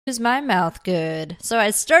Is my mouth good? So I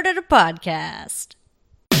started a podcast.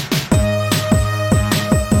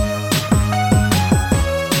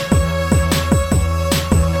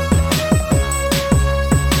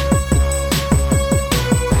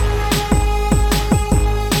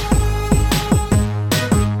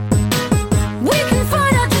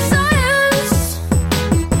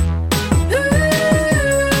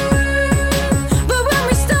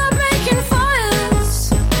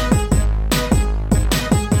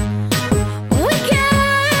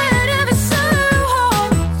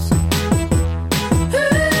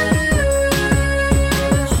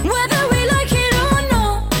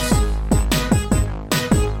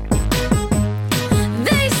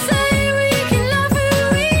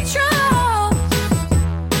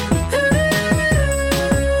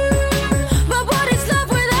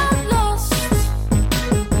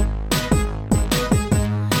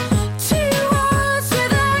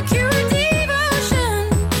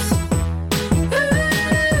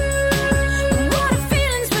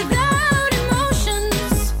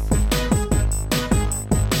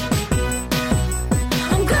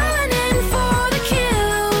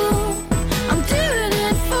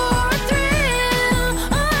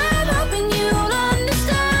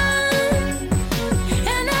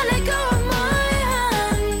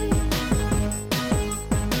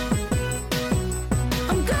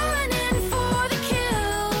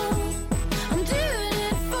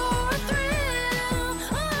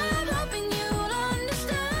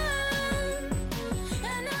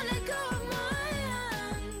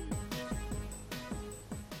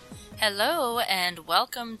 Hello and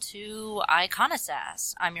welcome to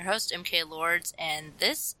Iconosass. I'm your host, MK Lords, and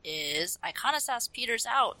this is Iconosass Peters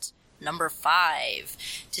Out, number 5.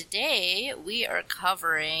 Today we are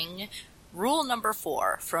covering rule number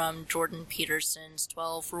 4 from Jordan Peterson's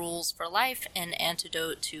 12 Rules for Life, An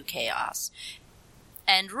Antidote to Chaos.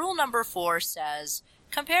 And rule number 4 says,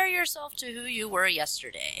 compare yourself to who you were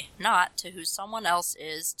yesterday, not to who someone else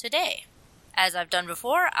is today. As I've done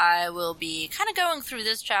before, I will be kind of going through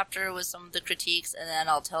this chapter with some of the critiques, and then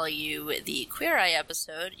I'll tell you the Queer Eye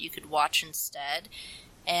episode you could watch instead.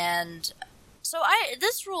 And so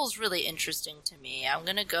this rule is really interesting to me. I'm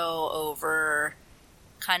going to go over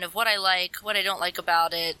kind of what I like, what I don't like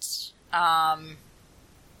about it. It's not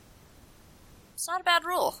a bad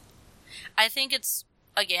rule. I think it's,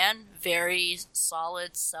 again, very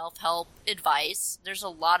solid self-help advice. There's a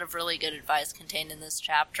lot of really good advice contained in this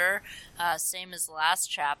chapter, same as the last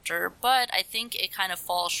chapter, but I think it kind of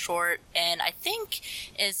falls short, and I think,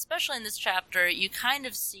 especially in this chapter, you kind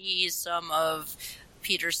of see some of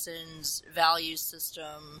Peterson's value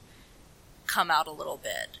system come out a little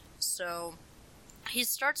bit. So he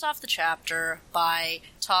starts off the chapter by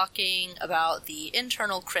talking about the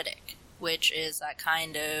internal critic, which is that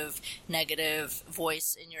kind of negative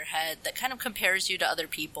voice in your head that kind of compares you to other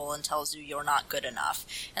people and tells you you're not good enough.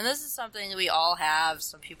 And this is something that we all have.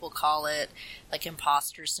 Some people call it like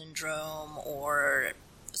imposter syndrome or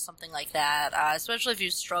something like that, especially if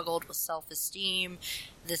you've struggled with self-esteem.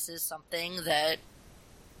 This is something that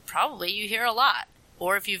probably you hear a lot,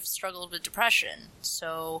 or if you've struggled with depression.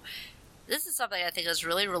 So this is something I think is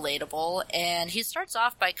really relatable, and he starts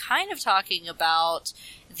off by kind of talking about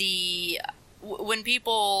when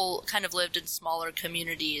people kind of lived in smaller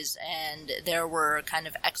communities and there were kind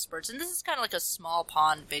of experts, and this is kind of like a small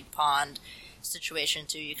pond, big pond situation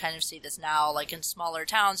too. You kind of see this now, like in smaller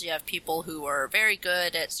towns, you have people who are very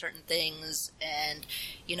good at certain things, and,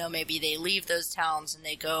 you know, maybe they leave those towns and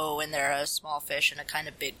they go and they're a small fish in a kind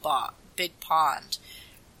of big pond.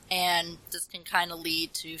 And this can kind of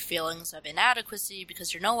lead to feelings of inadequacy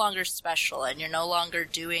because you're no longer special and you're no longer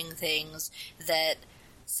doing things that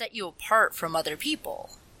set you apart from other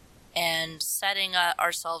people. And setting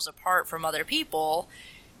ourselves apart from other people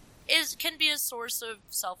can be a source of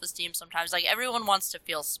self-esteem sometimes. Like, everyone wants to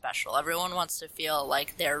feel special. Everyone wants to feel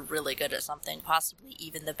like they're really good at something, possibly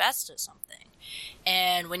even the best at something.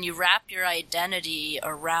 And when you wrap your identity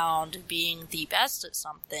around being the best at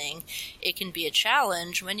something, it can be a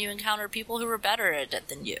challenge when you encounter people who are better at it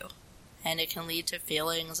than you. And it can lead to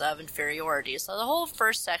feelings of inferiority. So the whole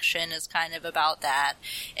first section is kind of about that.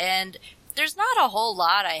 And there's not a whole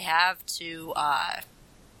lot I have to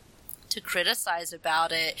criticize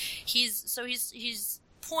about it. His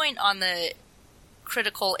point on the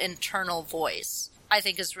critical internal voice, I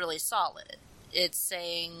think, is really solid. It's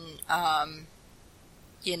saying,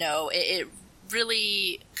 it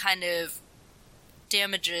really kind of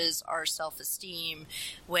damages our self-esteem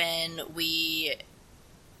when we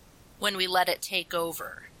let it take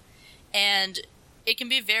over. And it can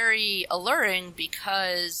be very alluring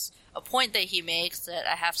because a point that he makes that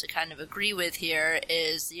I have to kind of agree with here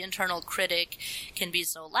is the internal critic can be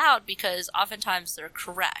so loud because oftentimes they're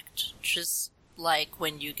correct. Just like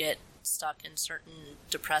when you get stuck in certain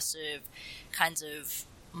depressive kinds of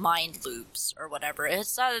mind loops or whatever.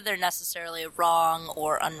 It's not that they're necessarily wrong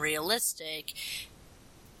or unrealistic.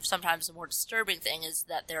 Sometimes the more disturbing thing is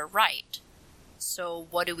that they're right. So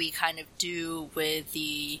what do we kind of do with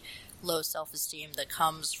the low self-esteem that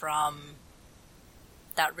comes from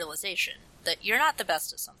that realization that you're not the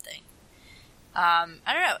best at something? I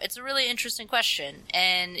don't know. It's a really interesting question.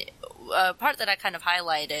 And a part that I kind of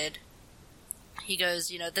highlighted, he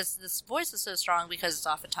goes, this voice is so strong because it's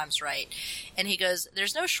oftentimes right. And he goes,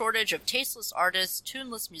 there's no shortage of tasteless artists,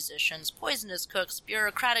 tuneless musicians, poisonous cooks,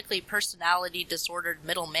 bureaucratically personality-disordered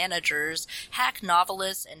middle managers, hack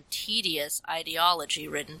novelists, and tedious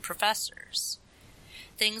ideology-ridden professors.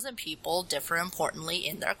 Things and people differ importantly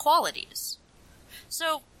in their qualities.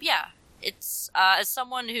 So, yeah, it's, as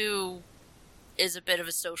someone who is a bit of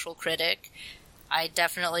a social critic, I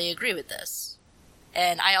definitely agree with this.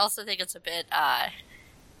 And I also think it's a bit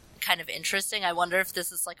kind of interesting. I wonder if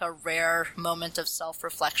this is like a rare moment of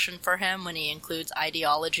self-reflection for him when he includes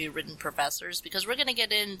ideology-ridden professors, because we're going to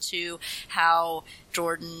get into how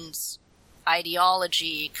Jordan's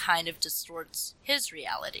ideology kind of distorts his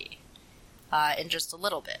reality in just a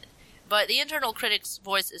little bit. But the internal critic's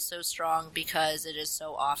voice is so strong because it is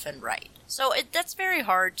so often right. So that's very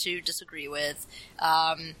hard to disagree with.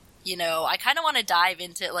 I kind of want to dive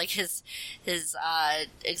into like his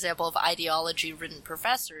example of ideology-ridden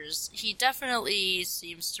professors. He definitely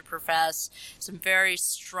seems to profess some very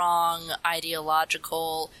strong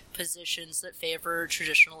ideological positions that favor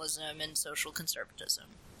traditionalism and social conservatism,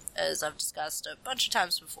 as I've discussed a bunch of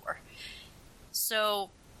times before. So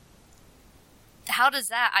how does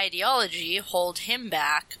that ideology hold him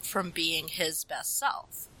back from being his best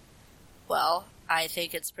self? Well, I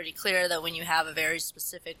think it's pretty clear that when you have a very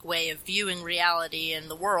specific way of viewing reality in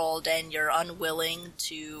the world and you're unwilling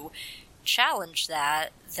to challenge that,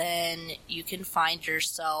 then you can find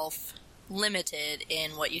yourself limited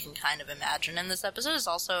in what you can kind of imagine. And this episode is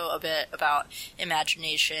also a bit about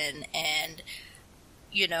imagination and,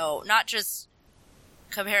 not just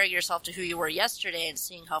comparing yourself to who you were yesterday and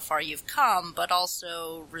seeing how far you've come, but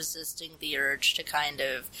also resisting the urge to kind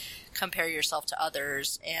of compare yourself to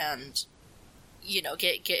others and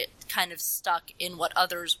get kind of stuck in what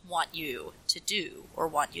others want you to do or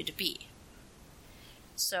want you to be.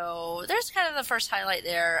 So there's kind of the first highlight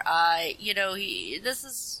there.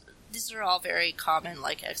 These are all very common,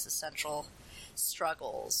 like, existential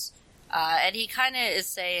struggles. And he kind of is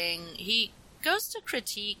saying, he goes to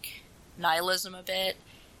critique nihilism a bit,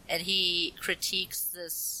 and he critiques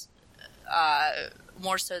this,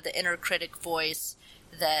 more so the inner critic voice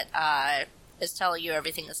that, is telling you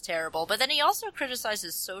everything is terrible. But then he also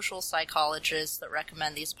criticizes social psychologists that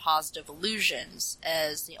recommend these positive illusions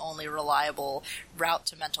as the only reliable route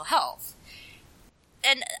to mental health.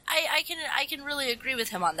 And I can really agree with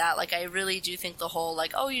him on that. Like, I really do think the whole,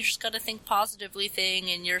 like, oh, you just gotta think positively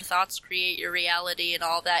thing, and your thoughts create your reality and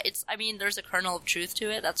all that. There's a kernel of truth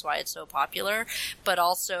to it. That's why it's so popular. But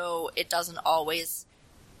also, it's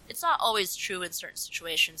not always true in certain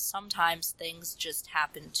situations. Sometimes things just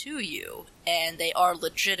happen to you, and they are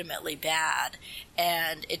legitimately bad,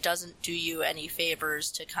 and it doesn't do you any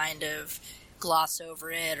favors to kind of gloss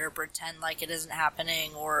over it or pretend like it isn't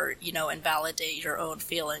happening or, invalidate your own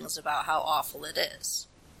feelings about how awful it is.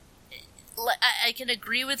 I can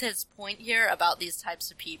agree with his point here about these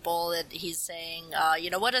types of people, that he's saying,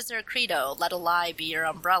 what is their credo? Let a lie be your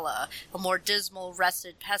umbrella. A more dismal,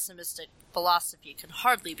 wretched, pessimistic philosophy can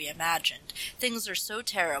hardly be imagined. Things are so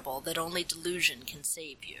terrible that only delusion can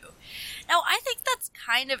save you. Now, I think that's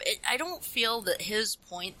kind of it. I don't feel that his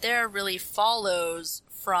point there really follows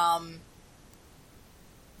from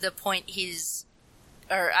the point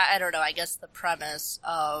I don't know, I guess the premise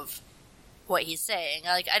of what he's saying.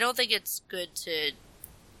 Like, I don't think it's good to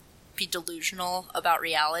be delusional about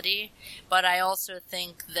reality, but I also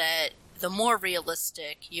think that the more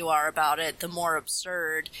realistic you are about it, the more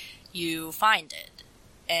absurd you find it,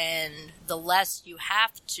 and the less you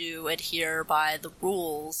have to adhere by the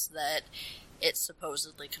rules that it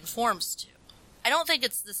supposedly conforms to. I don't think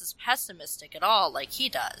this is pessimistic at all like he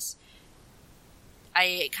does.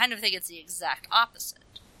 I kind of think it's the exact opposite.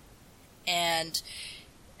 And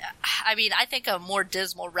I think a more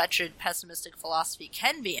dismal, wretched, pessimistic philosophy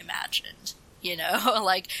can be imagined,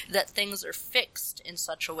 like that things are fixed in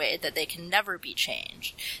such a way that they can never be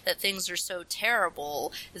changed, that things are so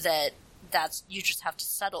terrible that you just have to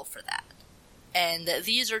settle for that. and that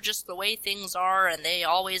these are just the way things are and they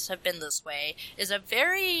always have been this way, is a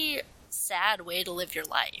very sad way to live your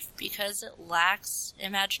life, because it lacks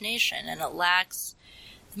imagination and it lacks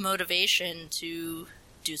the motivation to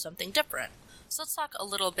do something different. So let's talk a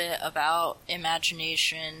little bit about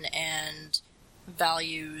imagination and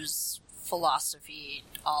values, philosophy,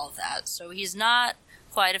 all of that. So he's not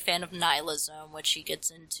quite a fan of nihilism, which he gets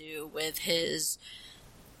into with his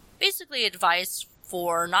basically advice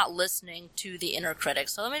for not listening to the inner critic.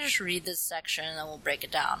 So let me just read this section and then we'll break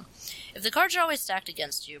it down. If the cards are always stacked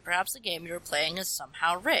against you, perhaps the game you're playing is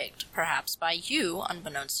somehow rigged, perhaps by you,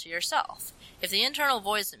 unbeknownst to yourself. If the internal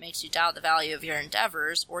voice that makes you doubt the value of your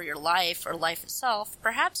endeavors, or your life, or life itself,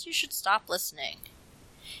 perhaps you should stop listening.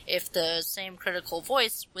 If the same critical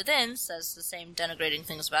voice within says the same denigrating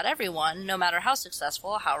things about everyone, no matter how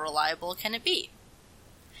successful, how reliable can it be?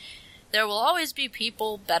 There will always be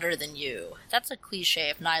people better than you. That's a cliche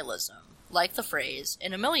of nihilism. Like the phrase,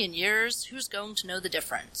 in a million years, who's going to know the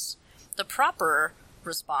difference? The proper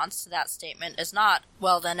response to that statement is not,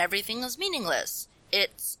 well then everything is meaningless.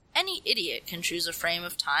 It's, any idiot can choose a frame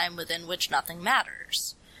of time within which nothing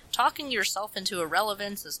matters. Talking yourself into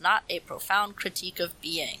irrelevance is not a profound critique of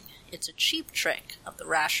being. It's a cheap trick of the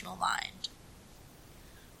rational mind.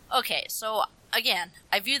 Okay, so again,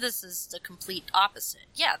 I view this as the complete opposite.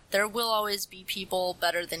 Yeah, there will always be people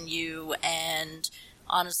better than you, and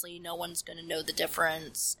honestly, no one's going to know the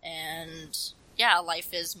difference, and yeah,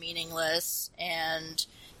 life is meaningless, and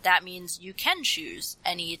that means you can choose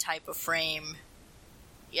any type of frame,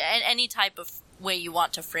 and any type of way you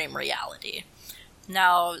want to frame reality.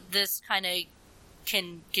 Now, this kind of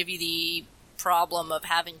can give you the problem of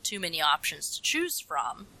having too many options to choose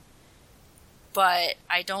from, but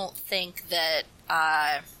I don't think that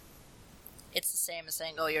it's the same as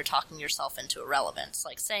saying, oh, you're talking yourself into irrelevance.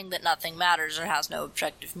 Like, saying that nothing matters or has no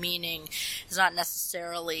objective meaning is not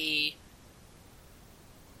necessarily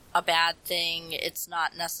a bad thing. It's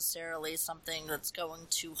not necessarily something that's going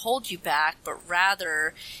to hold you back, but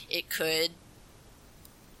rather it could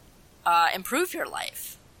improve your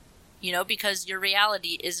life. You know, because your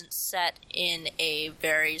reality isn't set in a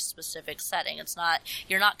very specific setting.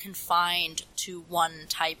 You're not confined to one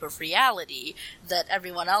type of reality that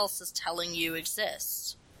everyone else is telling you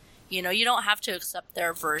exists. You know, you don't have to accept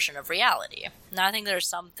their version of reality. Now, I think there are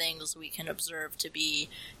some things we can observe to be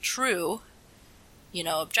true, you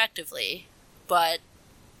know, objectively, but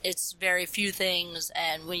it's very few things,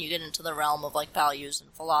 and when you get into the realm of, like, values and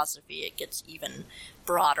philosophy, it gets even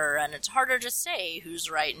broader, and it's harder to say who's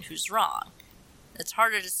right and who's wrong. It's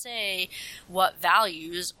harder to say what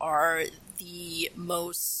values are the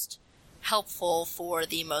most helpful for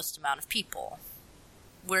the most amount of people.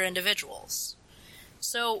 We're individuals.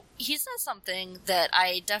 So he says something that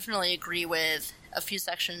I definitely agree with a few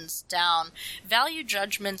sections down. Value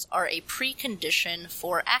judgments are a precondition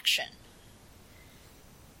for action.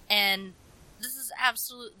 And this is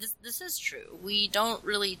this is true. We don't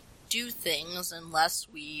really do things unless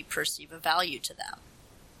we perceive a value to them,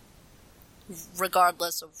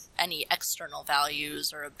 regardless of any external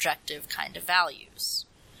values or objective kind of values.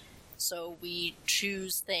 So we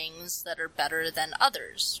choose things that are better than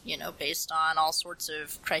others, you know, based on all sorts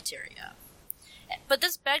of criteria. But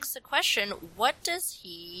this begs the question, what does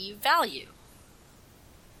he value?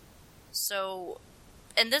 So,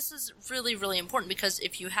 and this is really, really important, because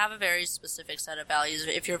if you have a very specific set of values,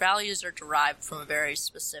 if your values are derived from a very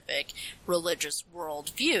specific religious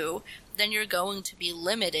worldview, then you're going to be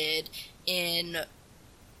limited in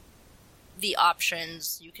the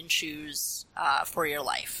options you can choose for your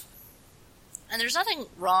life. And there's nothing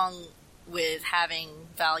wrong with having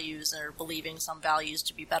values or believing some values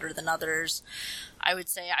to be better than others. I would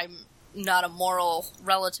say I'm not a moral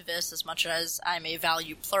relativist as much as I'm a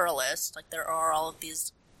value pluralist. Like, there are all of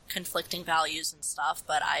these conflicting values and stuff,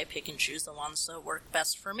 but I pick and choose the ones that work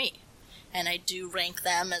best for me. And I do rank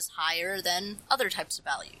them as higher than other types of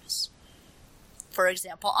values. For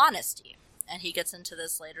example, honesty. And he gets into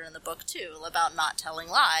this later in the book too, about not telling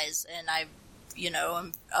lies. And I'm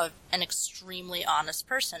an extremely honest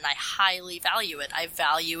person. I highly value it. I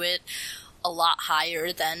value it a lot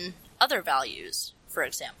higher than other values, for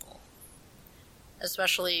example.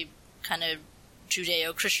 Especially kind of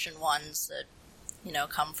Judeo-Christian ones that, you know,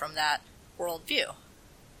 come from that worldview.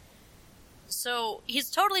 So he's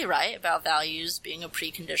totally right about values being a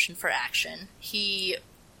precondition for action. He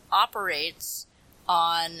operates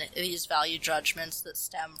on these value judgments that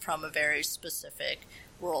stem from a very specific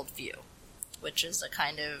worldview, which is a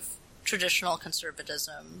kind of traditional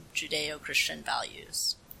conservatism, Judeo-Christian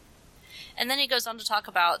values. And then he goes on to talk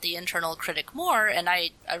about the internal critic more, and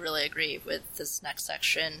I really agree with this next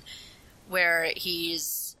section. where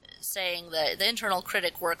he's saying that the internal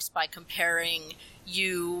critic works by comparing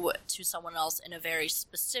you to someone else in a very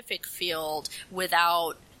specific field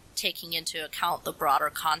without taking into account the broader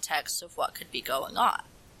context of what could be going on.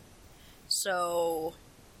 So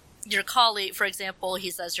your colleague, for example,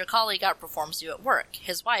 he says your colleague outperforms you at work.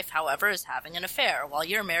 His wife, however, is having an affair, while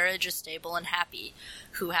your marriage is stable and happy.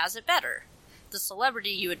 Who has it better? The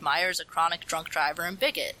celebrity you admire is a chronic drunk driver and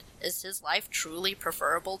bigot. Is his life truly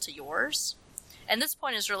preferable to yours? And this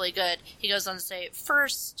point is really good. He goes on to say,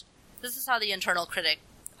 first, this is how the internal critic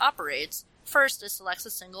operates. First, it selects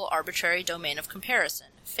a single arbitrary domain of comparison,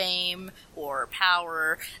 fame or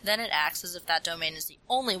power. Then it acts as if that domain is the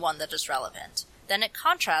only one that is relevant. Then it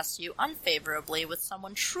contrasts you unfavorably with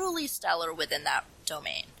someone truly stellar within that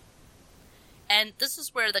domain. And this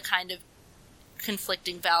is where the kind of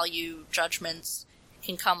conflicting value judgments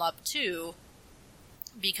can come up too,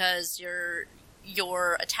 because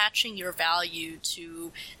you're attaching your value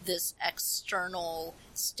to this external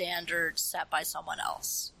standard set by someone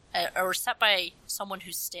else, or set by someone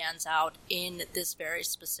who stands out in this very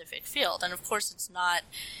specific field. And of course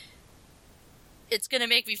it's going to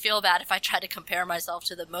make me feel bad if I try to compare myself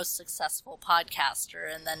to the most successful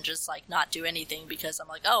podcaster and then just like not do anything because I'm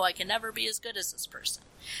like, oh, I can never be as good as this person.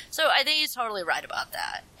 So I think he's totally right about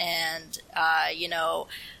that. And,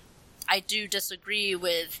 I do disagree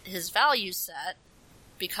with his value set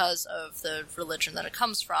because of the religion that it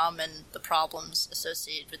comes from and the problems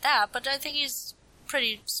associated with that, but I think he's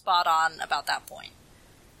pretty spot on about that point.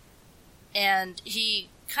 And he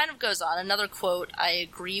kind of goes on. Another quote I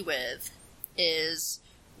agree with is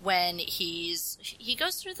when he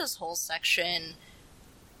goes through this whole section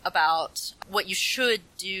about what you should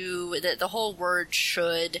do, the whole word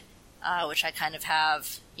should, which I kind of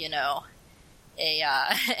have,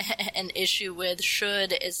 an issue with.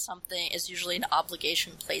 Should is usually an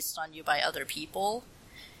obligation placed on you by other people.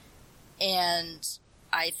 And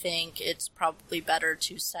I think it's probably better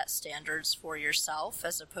to set standards for yourself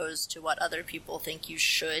as opposed to what other people think you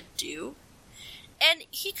should do. And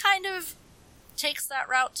he kind of takes that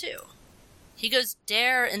route too. He goes,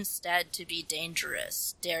 dare instead to be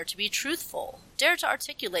dangerous, dare to be truthful, dare to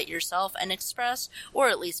articulate yourself and express, or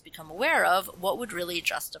at least become aware of, what would really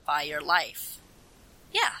justify your life.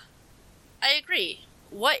 Yeah, I agree.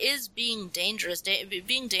 What is being dangerous?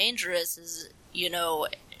 Being dangerous is,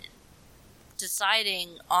 deciding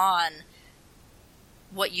on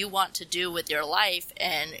what you want to do with your life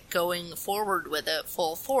and going forward with it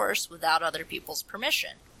full force without other people's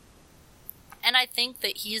permission. And I think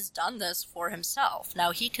that he's done this for himself.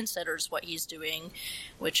 Now, he considers what he's doing,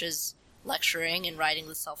 which is lecturing and writing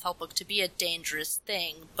the self-help book, to be a dangerous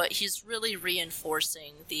thing, but he's really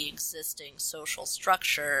reinforcing the existing social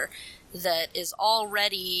structure that is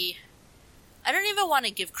already... I don't even want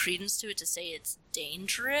to give credence to it to say it's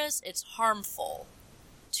dangerous. It's harmful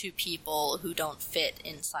to people who don't fit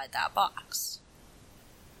inside that box.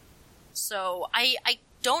 So I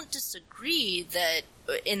don't disagree that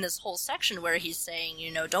in this whole section where he's saying,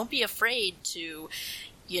 don't be afraid to,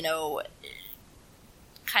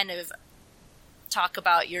 kind of talk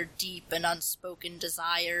about your deep and unspoken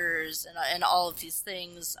desires and all of these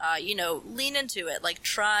things, lean into it, like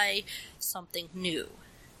try something new,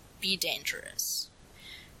 be dangerous.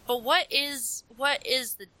 But what is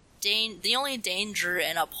the only danger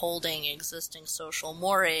in upholding existing social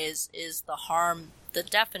mores is the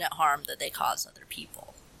definite harm that they cause other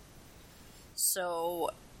people.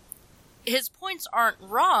 So his points aren't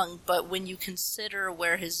wrong, but when you consider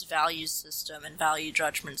where his value system and value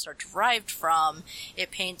judgments are derived from,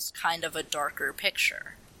 it paints kind of a darker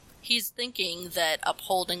picture. He's thinking that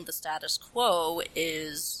upholding the status quo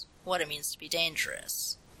is what it means to be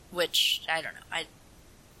dangerous, which, I don't know,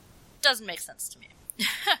 doesn't make sense to me.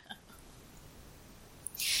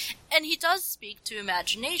 And he does speak to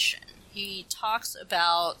imagination. He talks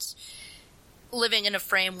about living in a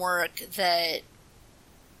framework that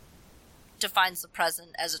defines the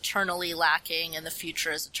present as eternally lacking and the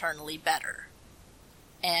future as eternally better.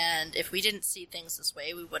 And if we didn't see things this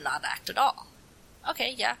way, we would not act at all.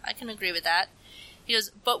 Okay, yeah, I can agree with that. He goes,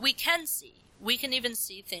 but we can see. We can even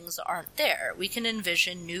see things that aren't there. We can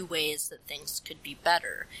envision new ways that things could be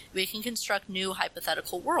better. We can construct new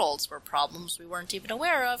hypothetical worlds where problems we weren't even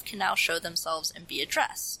aware of can now show themselves and be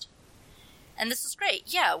addressed. And this is great.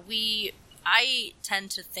 Yeah, I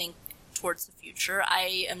tend to think towards the future.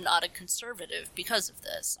 I am not a conservative because of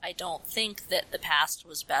this. I don't think that the past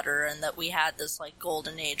was better and that we had this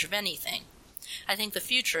golden age of anything. I think the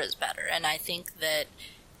future is better, and I think that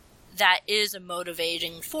is a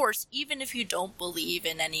motivating force, even if you don't believe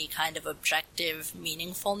in any kind of objective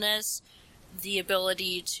meaningfulness. the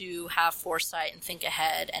ability to have foresight and think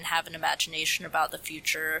ahead and have an imagination about the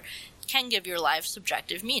future can give your life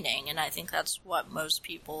subjective meaning. And I think that's what most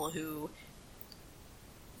people who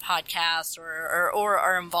podcast or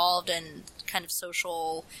are involved in kind of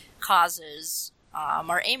social causes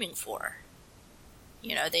are aiming for.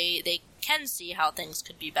 You know, they can see how things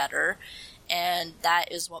could be better, and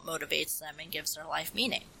that is what motivates them and gives their life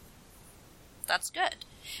meaning. That's good.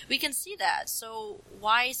 We can see that. So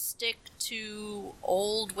why stick to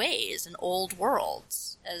old ways and old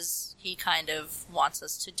worlds, as he kind of wants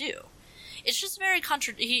us to do? It's just very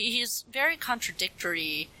he's very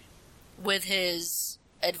contradictory with his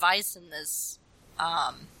advice in this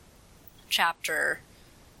chapter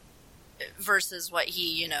versus what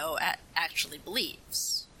he, actually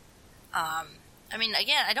believes. I mean,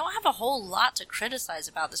 again, I don't have a whole lot to criticize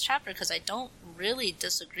about this chapter because I don't really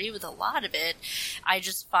disagree with a lot of it. I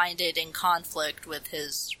just find it in conflict with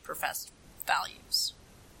his professed values.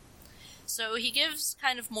 So he gives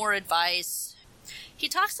kind of more advice. He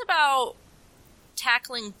talks about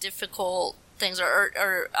tackling difficult things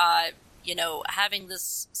or having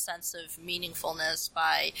this sense of meaningfulness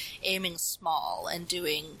by aiming small and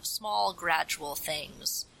doing small, gradual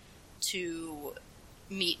things to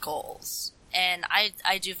meet goals. And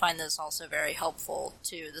I do find this also very helpful,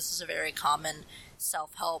 too. This is a very common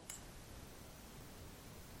self-help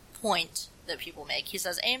point that people make. He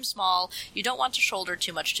says, aim small. You don't want to shoulder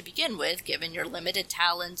too much to begin with, given your limited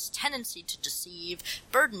talents, tendency to deceive,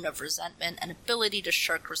 burden of resentment, and ability to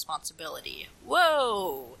shirk responsibility.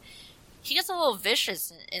 Whoa! He gets a little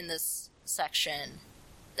vicious in this section.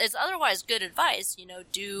 It's otherwise good advice,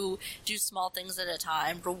 do small things at a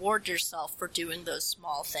time, reward yourself for doing those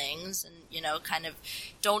small things, and, kind of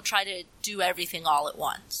don't try to do everything all at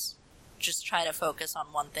once. Just try to focus on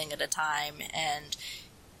one thing at a time and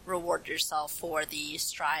reward yourself for the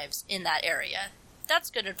strives in that area. That's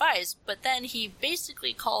good advice, but then he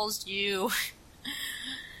basically calls you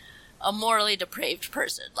a morally depraved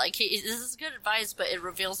person. Like, this is good advice, but it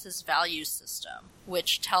reveals his value system,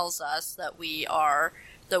 which tells us that we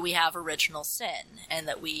have original sin, and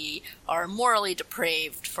that we are morally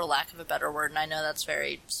depraved, for lack of a better word. And I know that's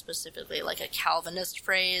very specifically like a Calvinist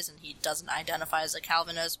phrase, and he doesn't identify as a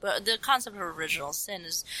Calvinist, but the concept of original sin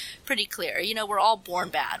is pretty clear. We're all born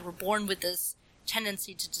bad. We're born with this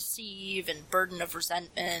tendency to deceive and burden of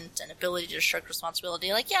resentment and ability to shirk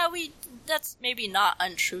responsibility. Like, yeah, that's maybe not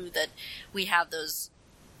untrue that we have those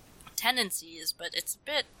tendencies, but it's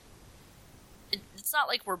not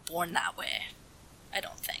like we're born that way. I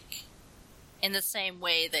don't think. In the same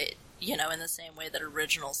way that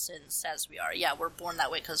original sin says we are. Yeah, we're born that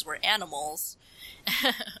way because we're animals.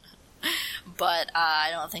 But I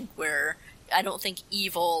don't think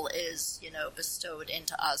evil is, bestowed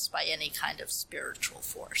into us by any kind of spiritual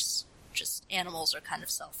force. Just animals are kind of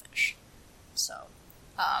selfish. So,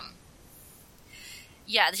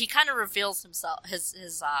 yeah, he kind of reveals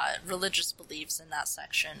his religious beliefs in that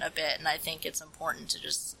section a bit, and I think it's important to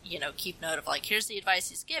just, keep note of, like, here's the advice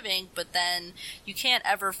he's giving, but then you can't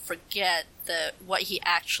ever forget what he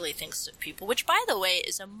actually thinks of people, which, by the way,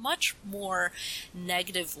 is a much more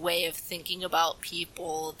negative way of thinking about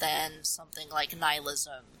people than something like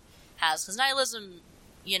nihilism has. Because nihilism,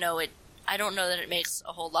 I don't know that it makes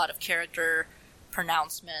a whole lot of character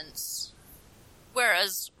pronouncements,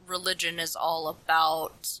 whereas religion is all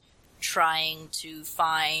about trying to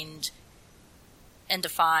find and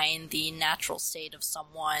define the natural state of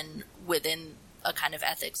someone within a kind of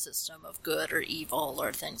ethics system of good or evil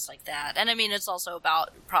or things like that. And I mean, it's also about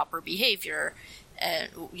proper behavior and,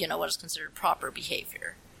 what is considered proper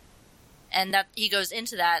behavior. And that he goes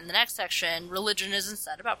into that in the next section. Religion is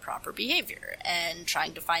instead about proper behavior and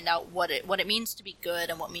trying to find out what it means to be good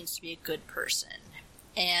and what it means to be a good person.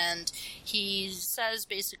 And he says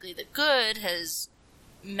basically that good has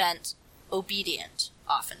meant obedient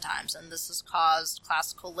oftentimes, and this has caused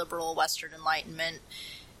classical liberal Western Enlightenment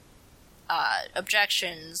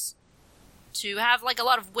objections to have like a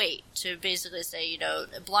lot of weight to basically say,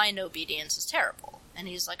 blind obedience is terrible. And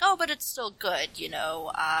he's like, oh, but it's still good,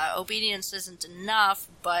 obedience isn't enough,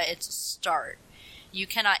 but it's a start. You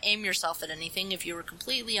cannot aim yourself at anything if you are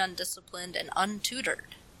completely undisciplined and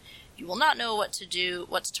untutored. You will not know what to do,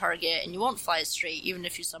 what to target, and you won't fly straight even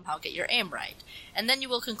if you somehow get your aim right. And then you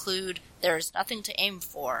will conclude there is nothing to aim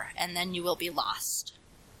for, and then you will be lost.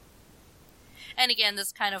 And again,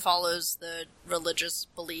 this kind of follows the religious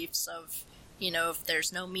beliefs of, if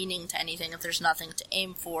there's no meaning to anything, if there's nothing to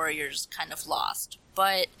aim for, you're just kind of lost.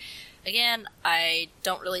 But again, I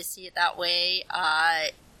don't really see it that way.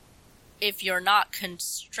 If you're not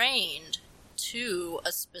constrained to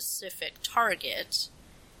a specific target,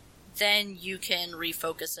 then you can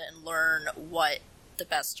refocus it and learn what the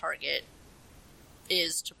best target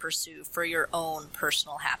is to pursue for your own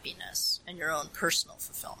personal happiness and your own personal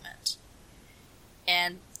fulfillment.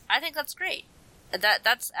 And I think that's great.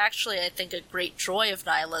 That's actually, I think, a great joy of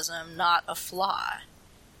nihilism, not a flaw.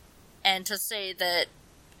 And to say that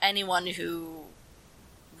anyone who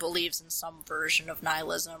believes in some version of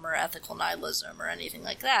nihilism or ethical nihilism or anything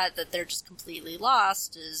like that, that they're just completely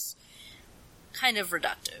lost, is kind of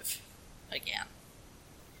reductive. Again,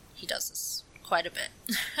 he does this quite a bit.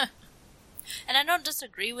 And I don't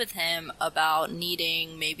disagree with him about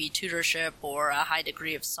needing maybe tutorship or a high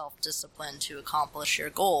degree of self-discipline to accomplish your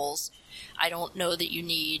goals. I don't know that you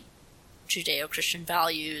need Judeo-Christian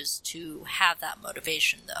values to have that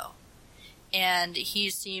motivation, though. And he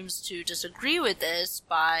seems to disagree with this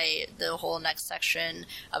by the whole next section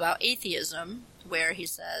about atheism, where he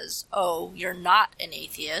says, oh, you're not an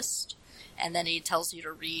atheist. And then he tells you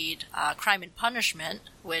to read Crime and Punishment,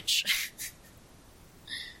 which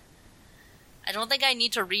I don't think I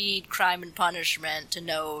need to read Crime and Punishment to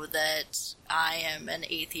know that I am an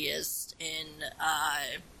atheist in,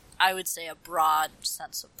 I would say, a broad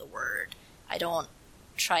sense of the word. I don't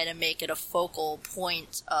try to make it a focal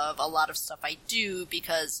point of a lot of stuff I do,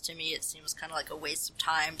 because to me it seems kind of like a waste of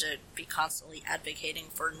time to be constantly advocating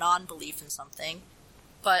for non-belief in something.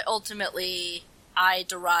 But ultimately, I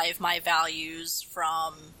derive my values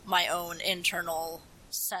from my own internal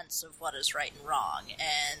sense of what is right and wrong,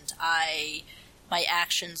 and my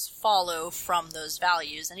actions follow from those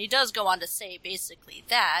values. And he does go on to say basically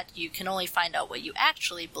that you can only find out what you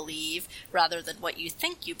actually believe rather than what you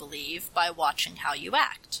think you believe by watching how you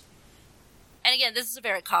act. And again, this is a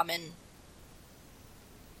very common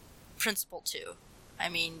principle too. I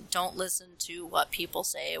mean, don't listen to what people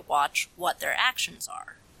say, watch what their actions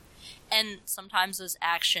are. And sometimes those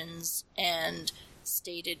actions and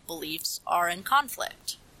stated beliefs are in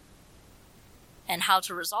conflict. And how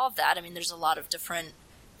to resolve that, I mean, there's a lot of different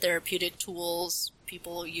therapeutic tools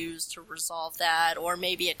people use to resolve that, or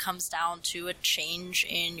maybe it comes down to a change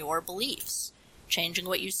in your beliefs, changing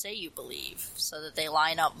what you say you believe so that they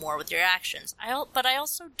line up more with your actions. But I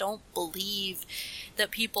also don't believe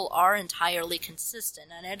that people are entirely consistent,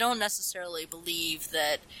 and I don't necessarily believe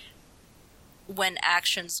that when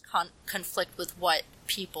actions conflict with what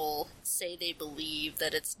people say they believe,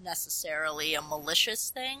 that it's necessarily a malicious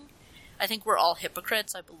thing. I think we're all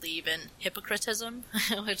hypocrites. I believe in hypocritism,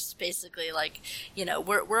 which is basically like, you know,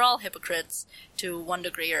 we're all hypocrites to one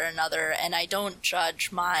degree or another, and I don't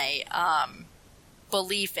judge my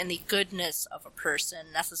belief in the goodness of a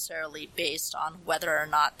person necessarily based on whether or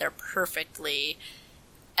not they're perfectly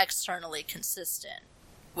externally consistent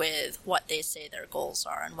with what they say their goals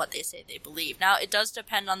are and what they say they believe. Now, it does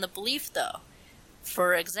depend on the belief, though.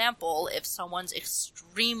 For example, if someone's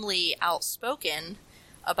extremely outspoken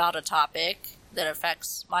about a topic that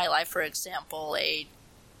affects my life, for example, a,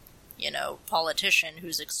 politician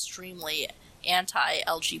who's extremely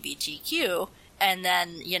anti-LGBTQ, and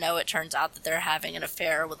then, it turns out that they're having an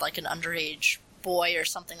affair with, like, an underage boy or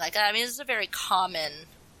something like that. I mean, this is a very common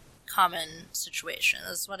situation.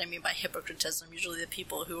 That's what I mean by hypocritism. Usually the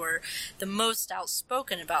people who are the most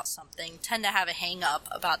outspoken about something tend to have a hang-up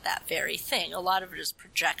about that very thing. A lot of it is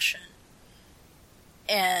projection.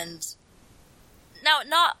 And now,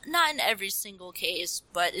 not in every single case,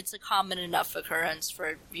 but it's a common enough occurrence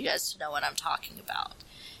for you guys to know what I'm talking about.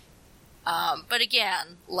 But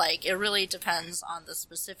again, it really depends on the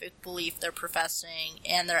specific belief they're professing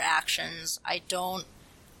and their actions. I don't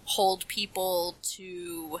hold people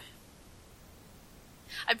to...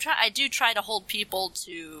 I do try to hold people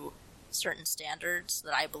to certain standards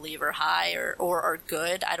that I believe are high or are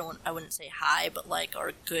good. I wouldn't say high, but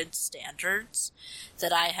are good standards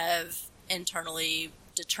that I have internally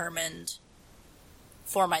determined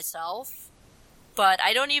for myself. But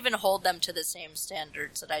I don't even hold them to the same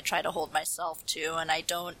standards that I try to hold myself to, and I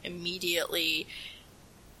don't immediately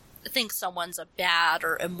think someone's a bad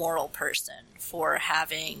or immoral person for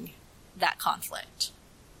having that conflict.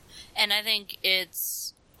 And I think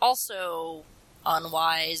it's also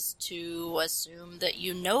unwise to assume that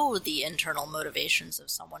you know the internal motivations of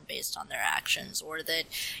someone based on their actions, or that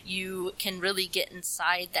you can really get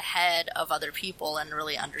inside the head of other people and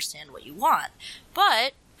really understand what you want.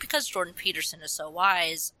 But because Jordan Peterson is so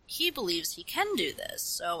wise, he believes he can do this.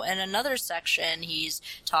 So in another section, he's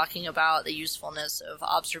talking about the usefulness of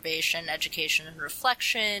observation, education, and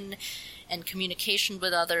reflection, and communication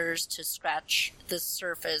with others to scratch the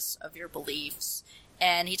surface of your beliefs.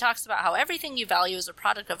 And he talks about how everything you value is a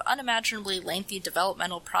product of unimaginably lengthy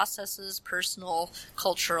developmental processes, personal,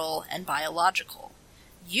 cultural, and biological.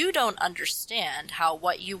 You don't understand how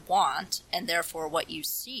what you want, and therefore what you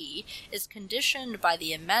see, is conditioned by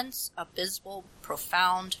the immense, abysmal,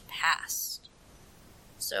 profound past.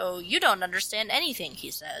 So you don't understand anything,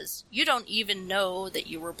 he says. You don't even know that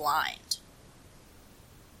you were blind.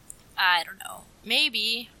 I don't know.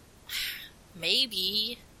 Maybe.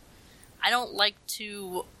 I don't like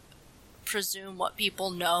to presume what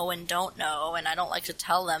people know and don't know, and I don't like to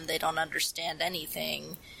tell them they don't understand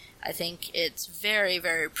anything. I think it's very,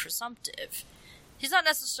 very presumptive. He's not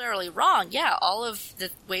necessarily wrong. Yeah, all of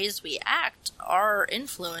the ways we act are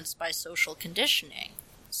influenced by social conditioning.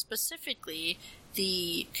 Specifically,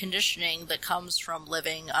 the conditioning that comes from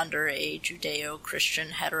living under a Judeo-Christian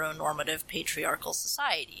heteronormative patriarchal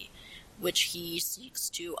society, which he seeks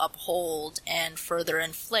to uphold and further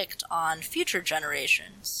inflict on future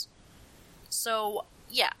generations. So,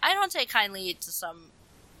 yeah, I don't take kindly to some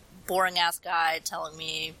boring-ass guy telling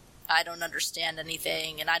me I don't understand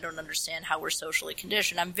anything and I don't understand how we're socially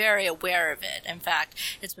conditioned. I'm very aware of it. In fact,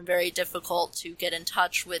 it's been very difficult to get in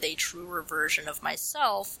touch with a truer version of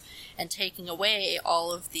myself and taking away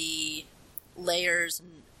all of the layers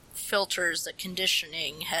and filters that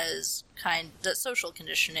that social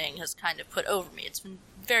conditioning has kind of put over me. It's been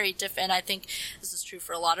very different, and I think this is true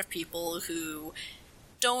for a lot of people who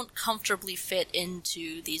don't comfortably fit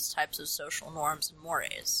into these types of social norms and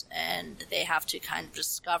mores, and they have to kind of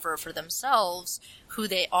discover for themselves who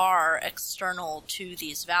they are external to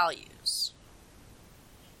these values.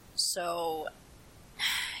 So,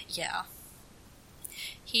 yeah.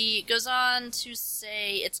 He goes on to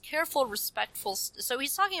say, it's careful, respectful... So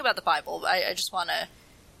he's talking about the Bible. I just want to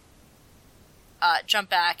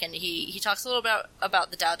jump back, and he talks a little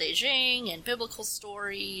about the Tao Te Ching and biblical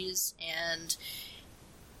stories, and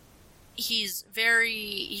he's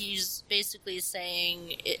basically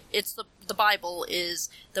saying it's the Bible is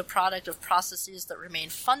the product of processes that remain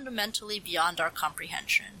fundamentally beyond our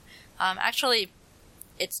comprehension. Actually,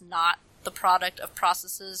 it's not the product of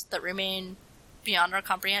processes that remain beyond our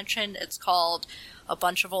comprehension. It's called a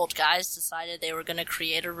bunch of old guys decided they were going to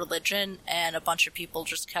create a religion, and a bunch of people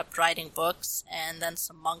just kept writing books, and then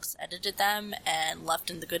some monks edited them and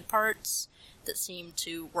left in the good parts that seemed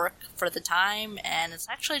to work for the time, and it's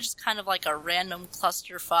actually just kind of like a random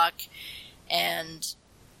clusterfuck. And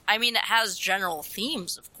I mean, it has general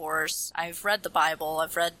themes, of course. I've read the Bible.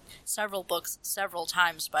 I've read several books several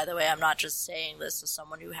times, by the way. I'm not just saying this as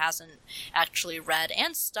someone who hasn't actually read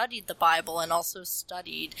and studied the Bible and also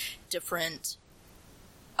studied different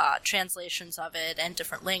translations of it and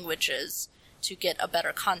different languages to get a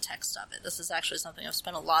better context of it. This is actually something I've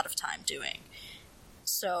spent a lot of time doing.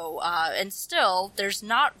 So, and still, there's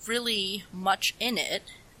not really much in it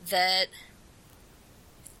that,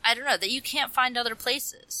 I don't know, that you can't find other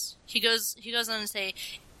places. He goes on to say,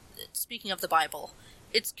 speaking of the Bible,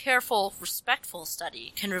 its careful, respectful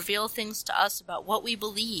study can reveal things to us about what we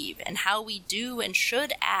believe and how we do and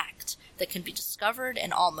should act that can be discovered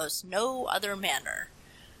in almost no other manner.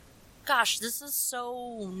 Gosh, this is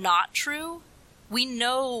so not true. We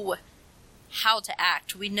know how to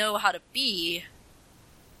act. We know how to be,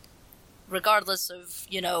 regardless of,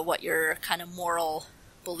 what your kind of moral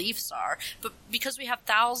beliefs are. But because we have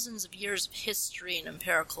thousands of years of history and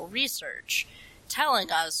empirical research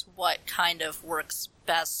telling us what kind of works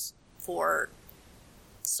best for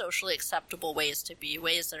socially acceptable ways to be,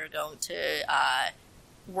 ways that are going to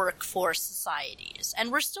work for societies.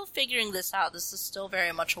 And we're still figuring this out. This is still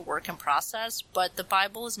very much a work in process, but the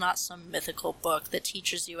Bible is not some mythical book that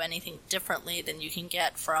teaches you anything differently than you can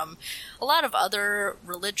get from a lot of other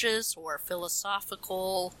religious or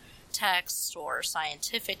philosophical texts or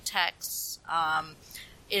scientific texts.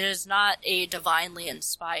 It is not a divinely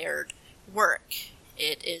inspired work.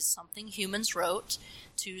 It is something humans wrote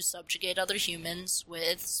to subjugate other humans,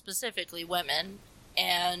 with specifically women,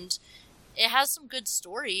 and it has some good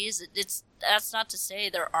stories. That's not to say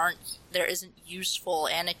there isn't useful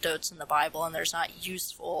anecdotes in the Bible and there's not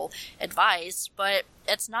useful advice, but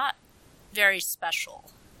it's not very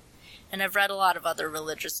special. And I've read a lot of other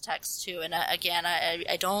religious texts too, and again,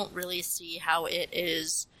 I don't really see how it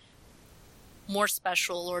is more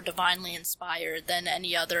special or divinely inspired than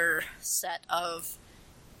any other set of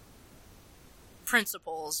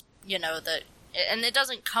principles, that, and it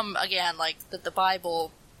doesn't come, again, like that the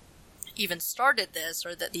Bible even started this,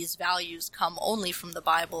 or that these values come only from the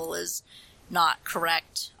Bible is not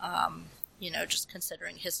correct. Just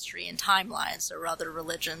considering history and timelines. There were other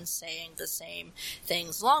religions saying the same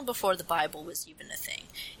things long before the Bible was even a thing.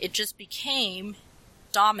 It just became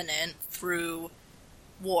dominant through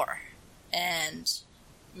war and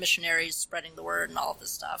missionaries spreading the word and all of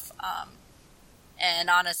this stuff. And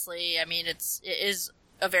honestly, I mean, it is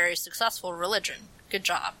a very successful religion. Good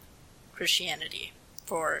job, Christianity,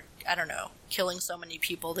 for, I don't know, killing so many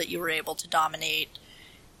people that you were able to dominate,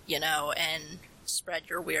 and spread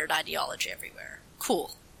your weird ideology everywhere.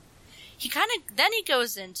 Cool. Then he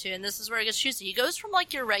goes into, and this is where it gets juicy, he goes from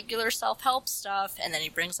like your regular self-help stuff, and then he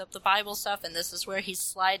brings up the Bible stuff, and this is where he's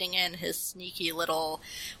sliding in his sneaky little,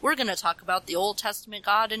 we're going to talk about the Old Testament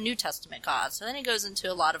God and New Testament God. So then he goes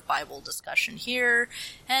into a lot of Bible discussion here,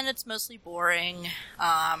 and it's mostly boring.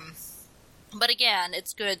 But again,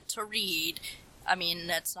 it's good to read. I mean,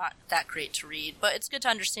 it's not that great to read, but it's good to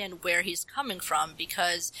understand where he's coming from,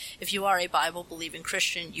 because if you are a Bible-believing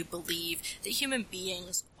Christian, you believe that human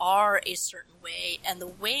beings are a certain way, and the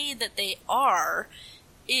way that they are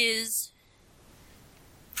is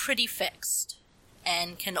pretty fixed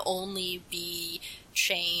and can only be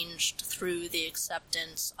changed through the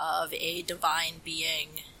acceptance of a divine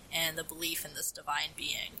being and the belief in this divine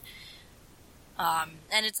being.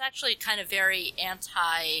 And it's actually kind of very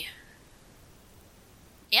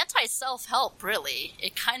anti-self-help, really.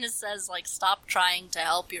 It kind of says, like, stop trying to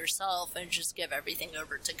help yourself and just give everything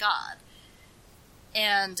over to God.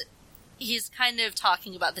 And he's kind of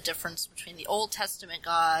talking about the difference between the Old Testament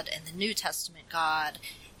God and the New Testament God,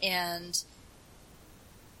 and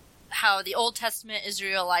how the Old Testament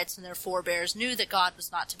Israelites and their forebears knew that God was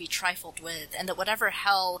not to be trifled with, and that whatever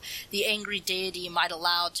hell the angry deity might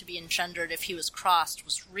allow to be engendered if he was crossed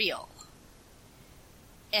was real.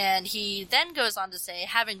 And he then goes on to say,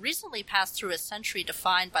 having recently passed through a century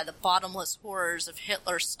defined by the bottomless horrors of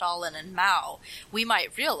Hitler, Stalin, and Mao, we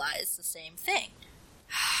might realize the same thing.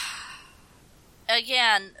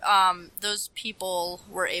 Again, those people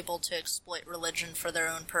were able to exploit religion for their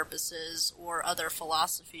own purposes, or other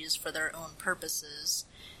philosophies for their own purposes.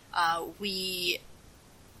 We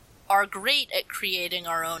are great at creating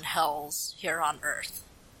our own hells here on Earth.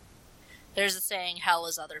 There's a saying, hell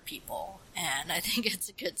is other people, and I think it's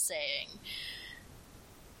a good saying.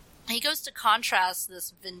 He goes to contrast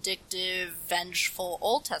this vindictive, vengeful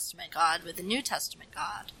Old Testament God with the New Testament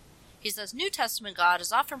God. He says, New Testament God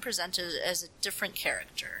is often presented as a different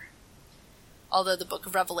character, although the book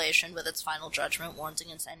of Revelation, with its final judgment, warns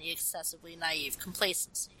against any excessively naive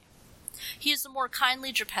complacency. He is a more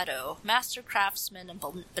kindly Geppetto, master craftsman and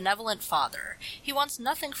benevolent father. He wants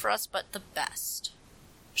nothing for us but the best.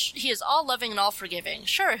 He is all loving and all forgiving.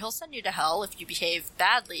 Sure, he'll send you to hell if you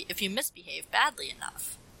misbehave badly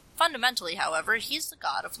enough. Fundamentally, however, he's the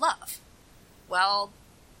God of love. Well,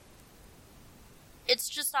 it's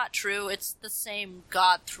just not true. It's the same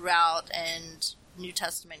God throughout, and New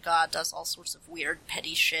Testament God does all sorts of weird,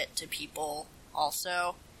 petty shit to people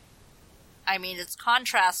also. I mean, it's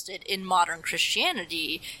contrasted in modern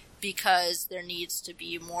Christianity because there needs to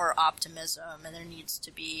be more optimism, and there needs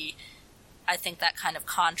to be, I think, that kind of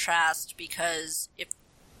contrast, because if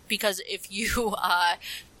you are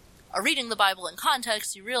reading the Bible in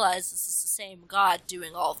context, you realize this is the same God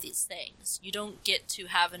doing all of these things. You don't get to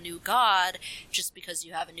have a new God just because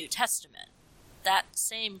you have a New Testament. That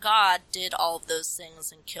same God did all of those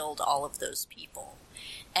things and killed all of those people.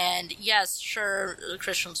 And yes, sure, the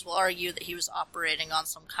Christians will argue that he was operating on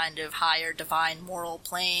some kind of higher divine moral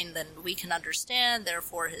plane than we can understand,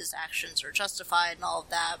 therefore his actions are justified and all of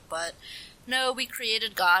that, but no, we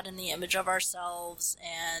created God in the image of ourselves,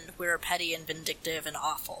 and we're petty and vindictive and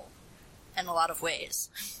awful in a lot of ways.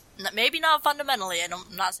 Maybe not fundamentally. I'm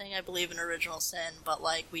not saying I believe in original sin, but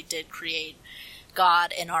like, we did create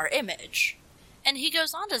God in our image. And he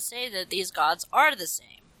goes on to say that these gods are the same,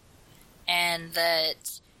 and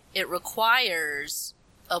that it requires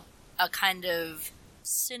a kind of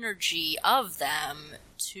synergy of them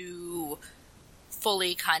to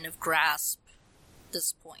fully kind of grasp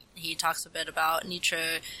this point. He talks a bit about Nietzsche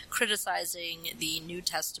criticizing the New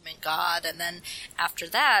Testament God, and then after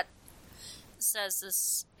that says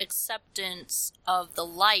this acceptance of the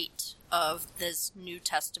light of this New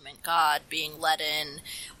Testament God being let in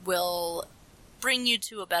will bring you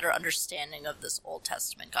to a better understanding of this Old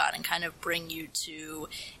Testament God and kind of bring you to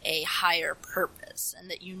a higher purpose, and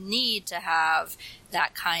that you need to have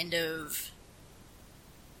that kind of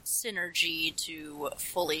synergy to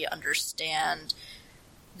fully understand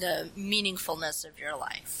the meaningfulness of your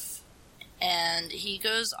life. And he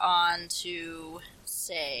goes on to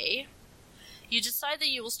say, you decide that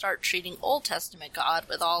you will start treating Old Testament God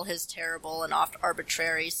with all his terrible and oft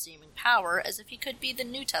arbitrary seeming power as if he could be the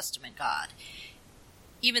New Testament God,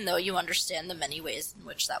 even though you understand the many ways in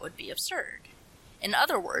which that would be absurd. In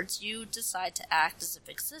other words, you decide to act as if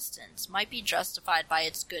existence might be justified by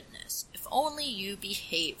its goodness, if only you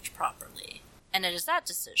behaved properly. And it is that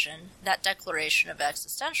decision, that declaration of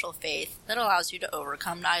existential faith, that allows you to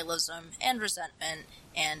overcome nihilism and resentment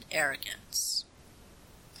and arrogance.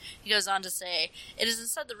 He goes on to say, it is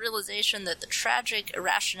instead the realization that the tragic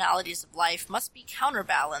irrationalities of life must be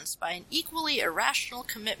counterbalanced by an equally irrational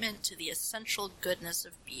commitment to the essential goodness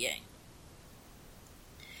of being.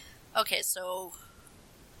 Okay, so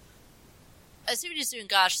I see what he's doing.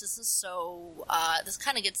 Gosh, this is so, this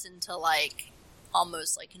kind of gets into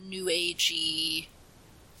almost New Agey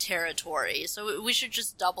territory. So we should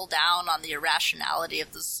just double down on the irrationality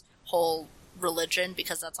of this whole religion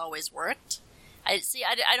because that's always worked. I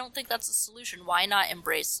don't think that's a solution. Why not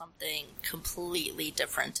embrace something completely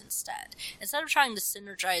different instead? Instead of trying to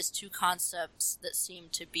synergize two concepts that seem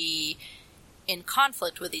to be in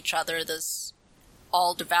conflict with each other, this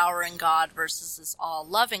all-devouring God versus this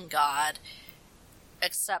all-loving God,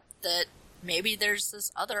 accept that maybe there's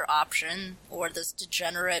this other option or this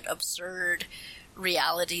degenerate, absurd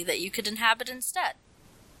reality that you could inhabit instead.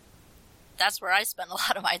 That's where I spend a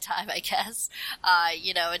lot of my time, I guess.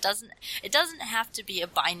 It doesn't have to be a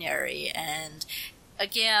binary. And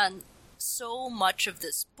again, so much of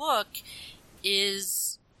this book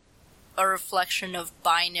is a reflection of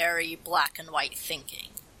binary black and white thinking.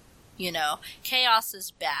 Chaos is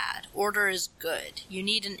bad. Order is good. You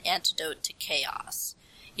need an antidote to chaos.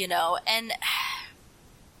 And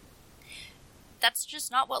that's just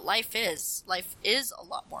not what life is. Life is a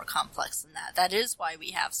lot more complex than that. That is why we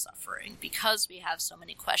have suffering, because we have so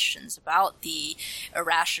many questions about the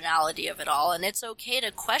irrationality of it all, and it's okay to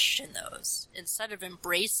question those instead of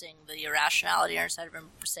embracing the irrationality, or instead of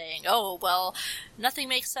saying, oh, well, nothing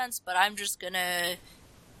makes sense, but I'm just gonna,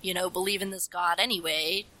 believe in this God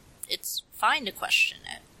anyway. It's fine to question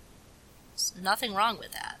it. There's nothing wrong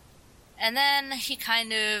with that. And then he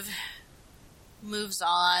kind of moves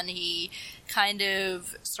on. He kind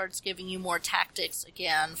of starts giving you more tactics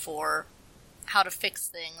again for how to fix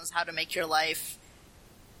things, how to make your life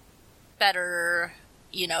better,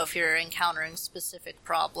 if you're encountering specific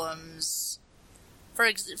problems. For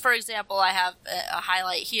example, I have a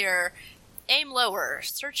highlight here. Aim lower.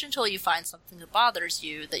 Search until you find something that bothers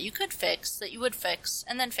you, that you could fix, that you would fix,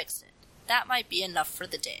 and then fix it. That might be enough for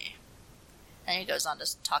the day. And he goes on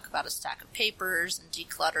to talk about a stack of papers and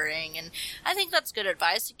decluttering, and I think that's good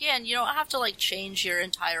advice. Again, you don't have to change your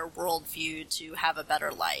entire worldview to have a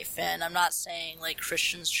better life, and I'm not saying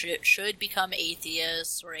Christians should become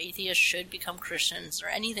atheists or atheists should become Christians or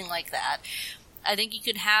anything like that. I think you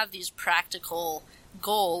could have these practical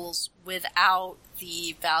goals without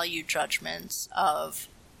the value judgments of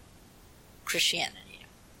Christianity.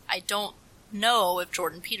 I don't know if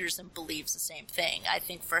Jordan Peterson believes the same thing. I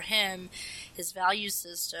think for him, his value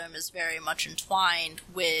system is very much entwined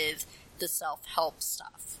with the self-help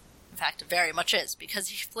stuff. In fact, it very much is, because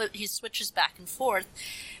he switches back and forth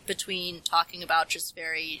between talking about just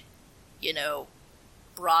very,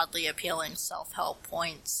 broadly appealing self-help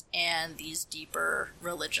points and these deeper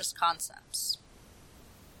religious concepts.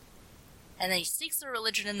 And then he seeks the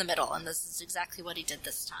religion in the middle, and this is exactly what he did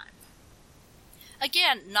this time.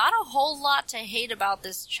 Again, not a whole lot to hate about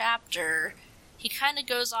this chapter. He kind of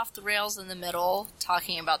goes off the rails in the middle,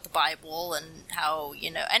 talking about the Bible and how,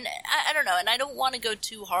 and I don't know, and I don't want to go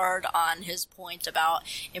too hard on his point about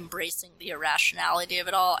embracing the irrationality of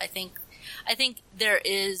it all. I think there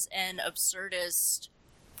is an absurdist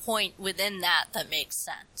point within that makes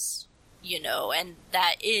sense, and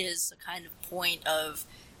that is a kind of point of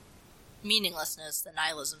meaninglessness that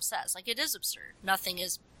nihilism says. It is absurd. Nothing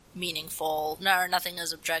is meaningful, or nothing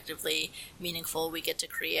is objectively meaningful. We get to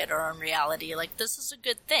create our own reality. This is a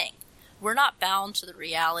good thing. We're not bound to the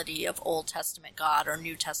reality of Old Testament God or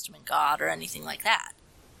New Testament God or anything like that.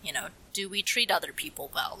 Do we treat other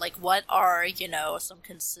people well? What are, some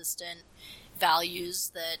consistent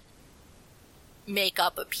values that make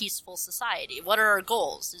up a peaceful society? What are our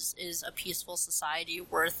goals? Is a peaceful society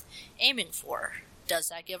worth aiming for? Does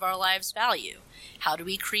that give our lives value? How do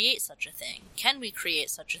we create such a thing? Can we create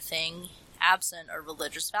such a thing absent a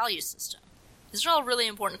religious value system? These are all really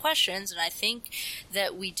important questions, and I think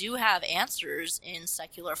that we do have answers in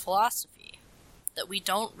secular philosophy, that we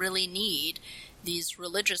don't really need these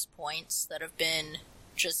religious points that have been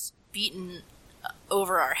just beaten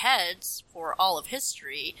over our heads for all of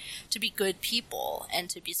history to be good people and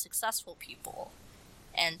to be successful people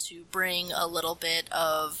and to bring a little bit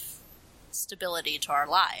of stability to our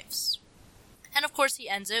lives. And of course he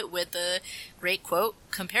ends it with the great quote,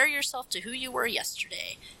 compare yourself to who you were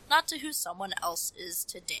yesterday, not to who someone else is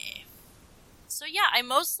today. So yeah, I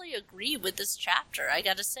mostly agree with this chapter, I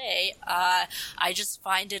gotta say. I just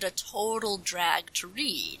find it a total drag to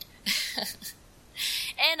read.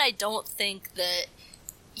 And I don't think that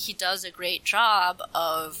he does a great job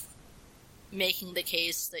of making the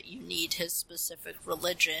case that you need his specific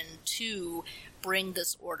religion to bring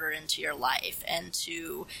this order into your life and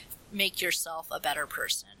to make yourself a better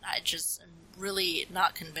person. I just am really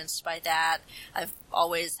not convinced by that. I've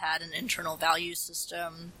always had an internal value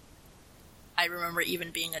system. I remember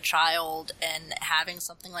even being a child and having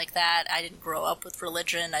something like that. I didn't grow up with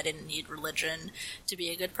religion. I didn't need religion to be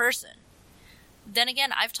a good person. Then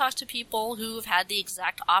again, I've talked to people who've had the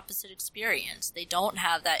exact opposite experience. They don't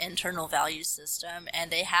have that internal value system, and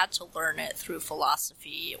they had to learn it through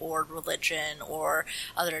philosophy or religion or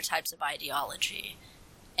other types of ideology.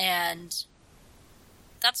 And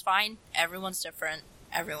that's fine. Everyone's different.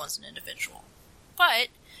 Everyone's an individual. But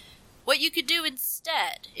what you could do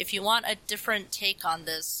instead, if you want a different take on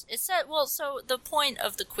this, is that, well, so the point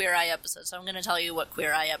of the Queer Eye episode, so I'm going to tell you what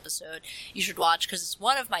Queer Eye episode you should watch, because it's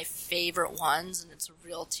one of my favorite ones, and it's a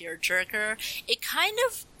real tearjerker.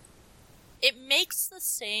 It makes the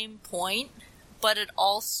same point, but it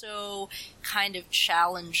also kind of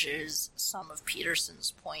challenges some of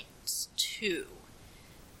Peterson's points, too.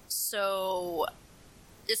 So,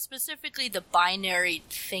 it's specifically the binary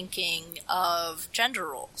thinking of gender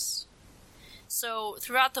roles. So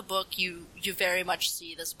throughout the book, you very much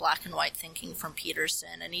see this black and white thinking from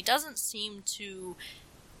Peterson, and he doesn't seem to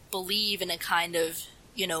believe in a kind of,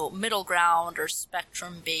 middle ground or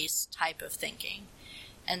spectrum-based type of thinking.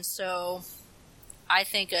 And so I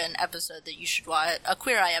think an episode that you should watch, a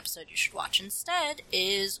Queer Eye episode you should watch instead,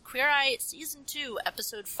 is Queer Eye Season 2,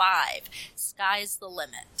 Episode 5, Sky's the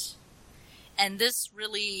Limit. And this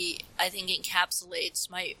really, I think,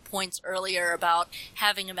 encapsulates my points earlier about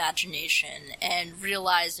having imagination and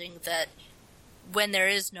realizing that when there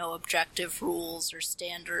is no objective rules or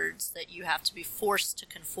standards that you have to be forced to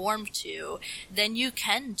conform to, then you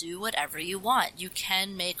can do whatever you want. You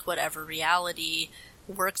can make whatever reality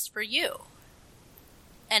works for you.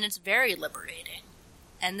 And it's very liberating.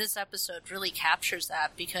 And this episode really captures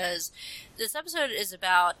that, because this episode is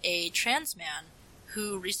about a trans man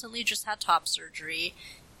who recently just had top surgery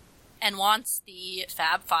and wants the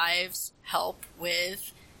Fab Five's help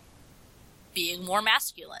with being more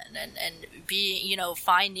masculine and being,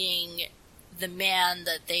 finding the man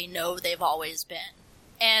that they know they've always been.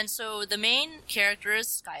 And so the main character is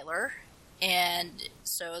Skylar, and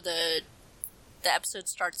so the episode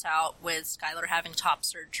starts out with Skylar having top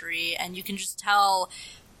surgery, and you can just tell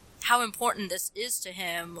how important this is to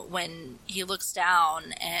him when he looks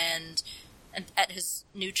down and at his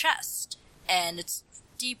new chest, and it's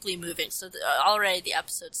deeply moving. So already the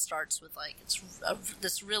episode starts with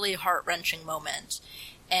this really heart-wrenching moment,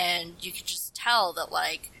 and you can just tell that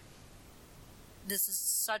this is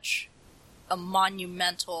such a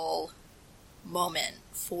monumental moment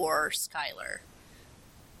for Skylar.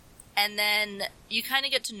 And then you kind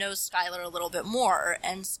of get to know Skylar a little bit more,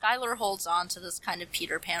 and Skylar holds on to this kind of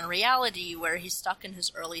Peter Pan reality where he's stuck in his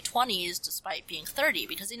early 20s despite being 30,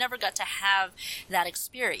 because he never got to have that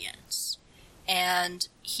experience. And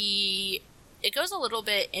it goes a little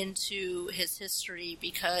bit into his history,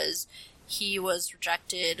 because he was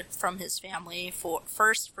rejected from his family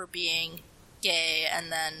first for being gay and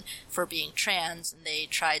then for being trans, and they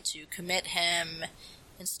tried to commit him,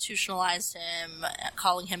 institutionalize him,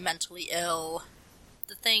 calling him mentally ill.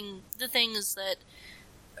 The things that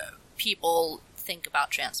people think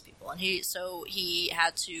about trans people. And he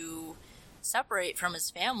had to separate from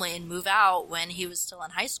his family and move out when he was still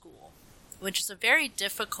in high school, which is a very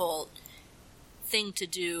difficult thing to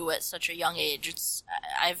do at such a young age.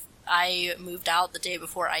 I moved out the day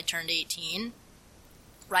before I turned 18,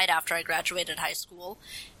 right after I graduated high school,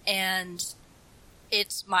 and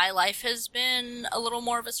my life has been a little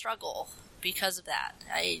more of a struggle because of that.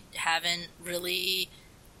 I haven't really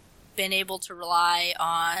been able to rely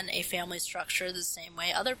on a family structure the same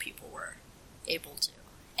way other people were able to.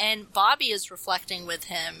 And Bobby is reflecting with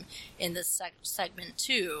him in this segment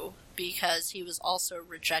too, because he was also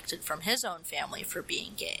rejected from his own family for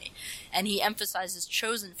being gay. And he emphasizes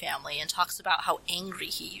chosen family and talks about how angry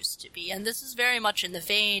he used to be. And this is very much in the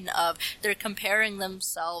vein of they're comparing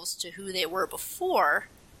themselves to who they were before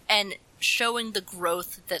and showing the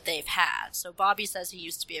growth that they've had. So Bobby says he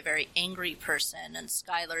used to be a very angry person, and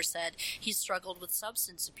Skylar said he struggled with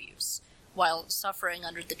substance abuse while suffering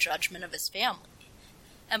under the judgment of his family.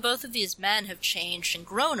 And both of these men have changed and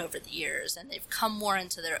grown over the years, and they've come more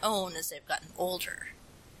into their own as they've gotten older.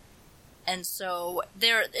 And so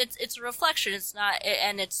it's a reflection. It's not,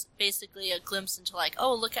 and it's basically a glimpse into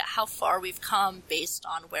oh, look at how far we've come based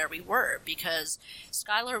on where we were, because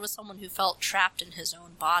Skylar was someone who felt trapped in his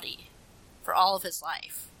own body for all of his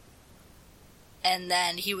life. And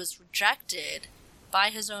then he was rejected by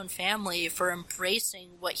his own family for embracing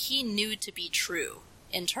what he knew to be true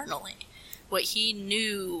internally, what he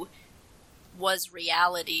knew was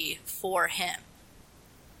reality for him,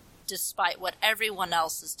 despite what everyone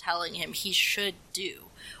else is telling him he should do,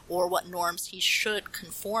 or what norms he should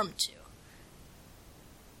conform to.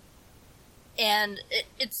 And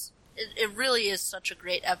it really is such a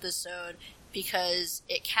great episode because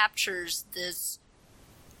it captures this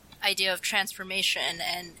idea of transformation,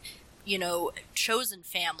 and, you know, chosen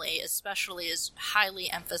family especially is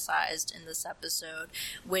highly emphasized in this episode,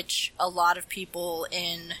 which a lot of people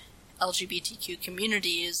in LGBTQ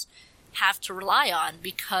communities have to rely on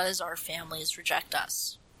because our families reject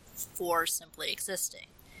us for simply existing.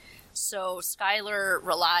 So Skylar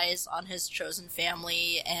relies on his chosen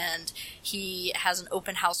family, and he has an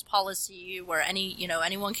open house policy where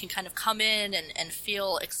anyone can kind of come in and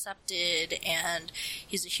feel accepted, and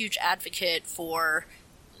he's a huge advocate for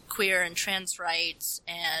queer and trans rights,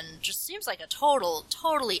 and just seems like a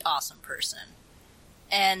totally awesome person.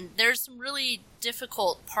 And there's some really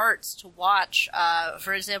difficult parts to watch.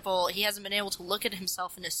 For example, he hasn't been able to look at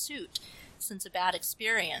himself in a suit since a bad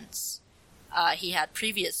experience he had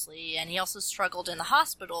previously, and he also struggled in the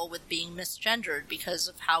hospital with being misgendered because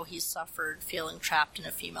of how he suffered feeling trapped in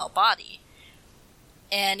a female body.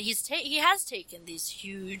 And he has taken these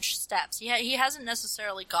huge steps. He hasn't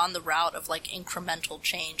necessarily gone the route of like incremental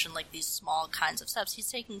change and like these small kinds of steps.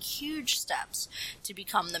 He's taken huge steps to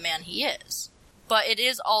become the man he is. But it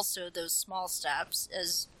is also those small steps,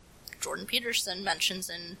 as Jordan Peterson mentions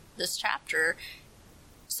in this chapter,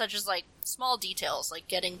 such as like small details like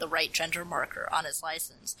getting the right gender marker on his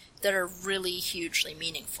license, that are really hugely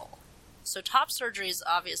meaningful. So top surgery is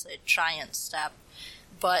obviously a giant step,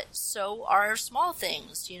 but so are small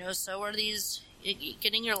things, so are these,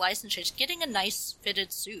 getting your license changed, getting a nice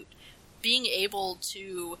fitted suit, being able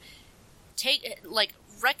to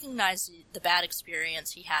recognize the bad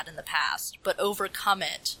experience he had in the past, but overcome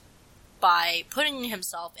it by putting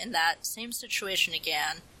himself in that same situation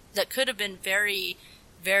again that could have been very,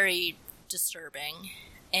 very disturbing,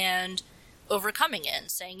 and overcoming it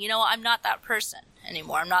and saying, I'm not that person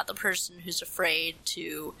anymore. I'm not the person who's afraid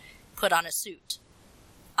to put on a suit.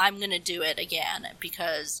 I'm going to do it again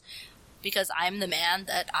because I'm the man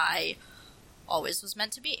that I always was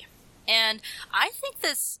meant to be. And I think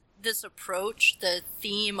this approach, the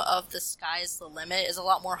theme of the sky's the limit, is a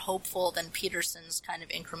lot more hopeful than Peterson's kind of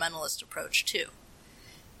incrementalist approach too.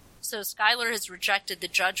 So Skylar has rejected the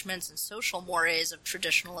judgments and social mores of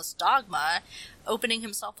traditionalist dogma, opening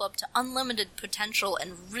himself up to unlimited potential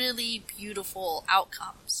and really beautiful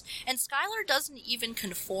outcomes. And Skylar doesn't even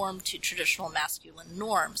conform to traditional masculine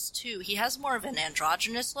norms, too. He has more of an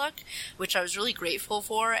androgynous look, which I was really grateful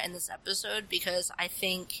for in this episode, because I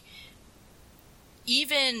think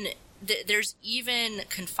there's even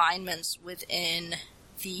confinements within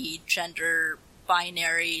the gender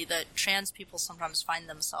binary that trans people sometimes find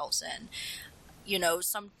themselves in.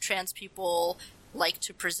 Some trans people like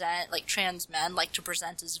to present, like trans men like to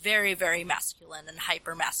present as very, very masculine and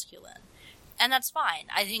hyper masculine. And that's fine.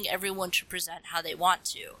 I think everyone should present how they want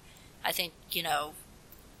to. I think,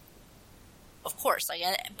 of course,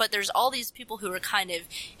 but there's all these people who are kind of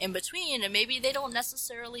in between, and maybe they don't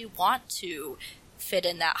necessarily want to fit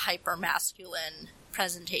in that hyper masculine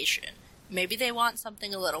presentation. Maybe they want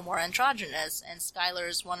something a little more androgynous, and Skylar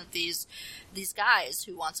is one of these guys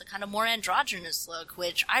who wants a kind of more androgynous look,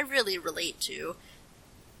 which I really relate to.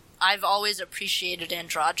 I've always appreciated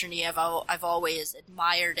androgyny. I've always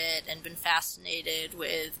admired it and been fascinated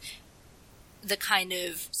with the kind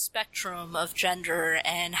of spectrum of gender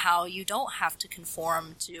and how you don't have to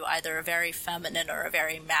conform to either a very feminine or a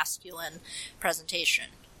very masculine presentation.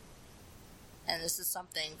 And this is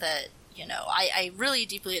something that I really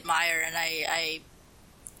deeply admire, and I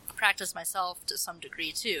practice myself to some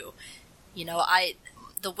degree too.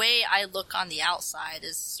 The way I look on the outside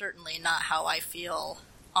is certainly not how I feel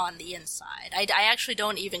on the inside. I actually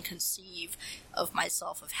don't even conceive of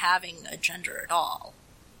myself of having a gender at all.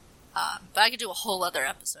 But I could do a whole other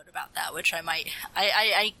episode about that, which I might.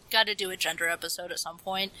 I gotta do a gender episode at some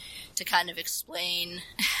point to kind of explain.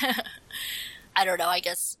 I don't know, I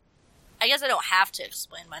guess I don't have to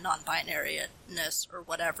explain my non-binariness or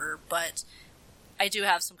whatever, but I do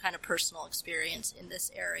have some kind of personal experience in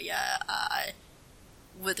this area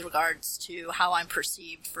with regards to how I'm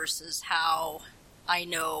perceived versus how I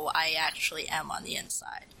know I actually am on the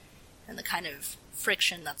inside, and the kind of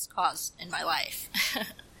friction that's caused in my life.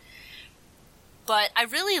 But I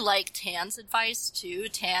really like Tan's advice, too.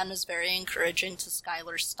 Tan is very encouraging to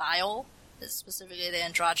Skylar's style, specifically the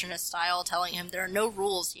androgynous style, telling him there are no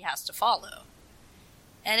rules he has to follow.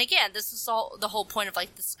 And again, this is all the whole point of,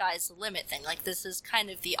 like, the sky's the limit thing. Like, this is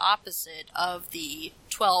kind of the opposite of the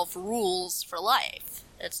 12 rules for life.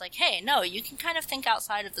 It's like, hey, no, you can kind of think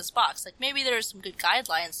outside of this box. Like, maybe there's some good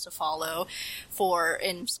guidelines to follow for,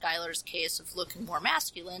 in Skylar's case, of looking more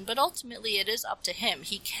masculine, but ultimately it is up to him.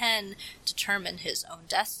 He can determine his own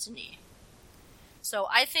destiny. So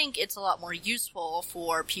I think it's a lot more useful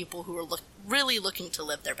for people who are really looking to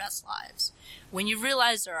live their best lives. When you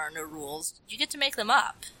realize there are no rules, you get to make them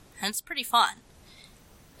up, and it's pretty fun.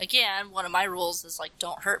 Again, one of my rules is, like,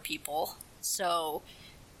 don't hurt people. So,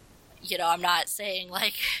 you know, I'm not saying,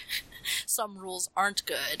 like, some rules aren't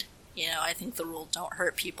good. You know, I think the rule don't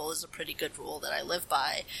hurt people is a pretty good rule that I live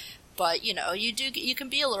by. But, you know, you can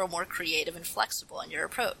be a little more creative and flexible in your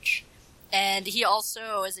approach. And he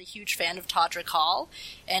also is a huge fan of Todrick Hall,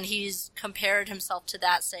 and he's compared himself to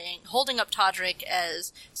that, holding up Todrick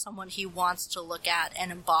as someone he wants to look at and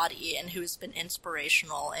embody, and who's been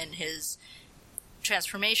inspirational in his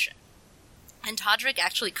transformation. And Todrick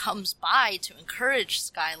actually comes by to encourage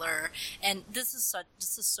Skylar, and this is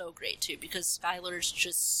so great too, because Skylar's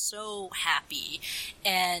just so happy,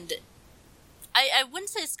 and I wouldn't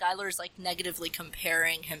say Skylar's, like, negatively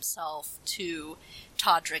comparing himself to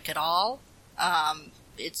Todrick at all.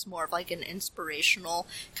 It's more of, like, an inspirational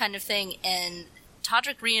kind of thing, and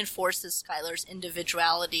Todrick reinforces Skylar's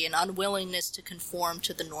individuality and unwillingness to conform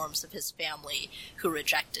to the norms of his family, who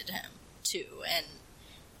rejected him, too. And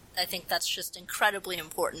I think that's just incredibly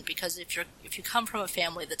important, because if you come from a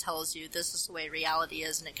family that tells you this is the way reality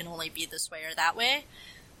is and it can only be this way or that way,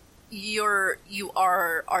 you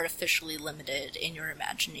are artificially limited in your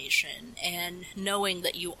imagination, and knowing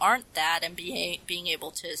that you aren't that and being able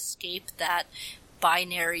to escape that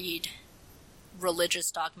binary religious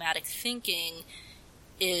dogmatic thinking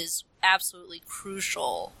is absolutely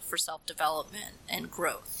crucial for self-development and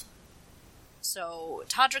growth. So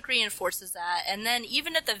Todrick reinforces that, and then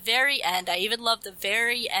even at the very end, I even love the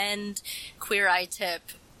very end Queer Eye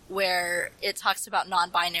tip where it talks about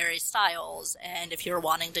non-binary styles, and if you're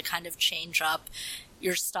wanting to kind of change up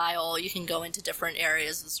your style, you can go into different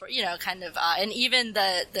areas of the story, you know, kind of, and even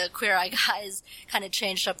the Queer Eye guys kind of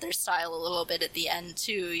changed up their style a little bit at the end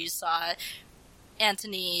too. You saw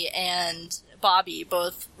Anthony and Bobby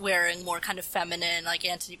both wearing more kind of feminine, like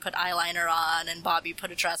Anthony put eyeliner on and Bobby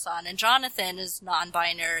put a dress on, and Jonathan is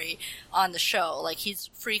non-binary on the show. Like, he's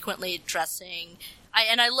frequently dressing,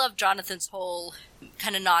 I love Jonathan's whole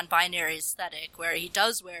kind of non-binary aesthetic, where he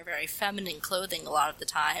does wear very feminine clothing a lot of the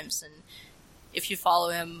times, and if you follow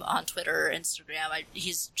him on Twitter or Instagram,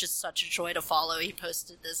 he's just such a joy to follow. He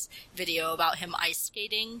posted this video about him ice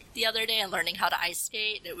skating the other day and learning how to ice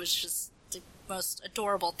skate. It was just the most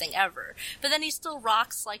adorable thing ever. But then he still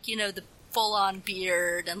rocks, like, you know, the full-on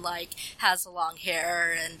beard and, like, has the long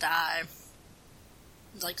hair, and,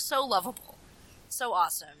 like, so lovable. So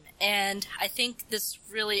awesome. And I think this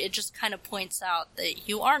really, it just kind of points out that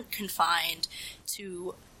you aren't confined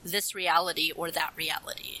to this reality or that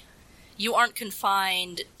reality. You aren't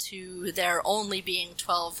confined to there only being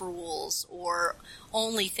 12 rules, or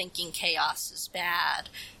only thinking chaos is bad,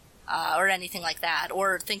 or anything like that,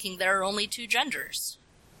 or thinking there are only two genders.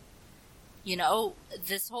 You know,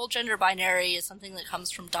 this whole gender binary is something that comes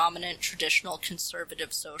from dominant, traditional,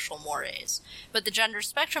 conservative social mores. But the gender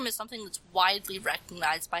spectrum is something that's widely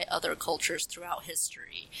recognized by other cultures throughout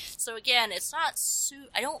history. So again, it's not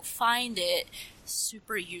I don't find it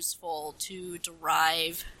super useful to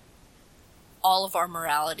derive all of our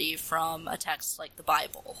morality from a text like the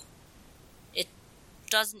Bible. It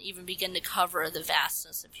doesn't even begin to cover the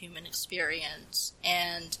vastness of human experience,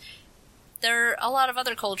 and there are a lot of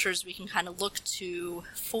other cultures we can kind of look to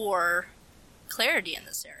for clarity in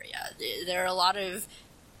this area. There are a lot of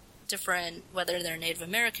different, whether they're Native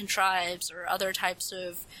American tribes or other types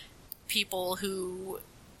of people who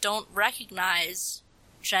don't recognize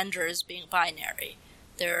gender as being binary.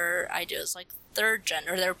 There are ideas like third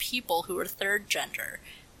gender, or there are people who are third gender,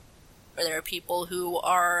 or there are people who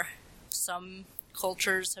are, some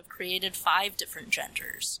cultures have created 5 different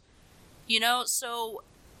genders. You know, so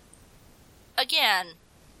again,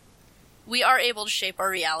 we are able to shape our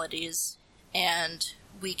realities, and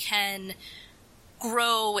we can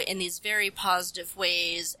grow in these very positive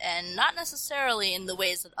ways, and not necessarily in the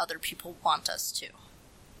ways that other people want us to.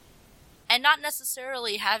 And not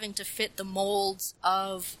necessarily having to fit the molds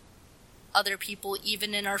of other people,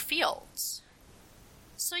 even in our fields.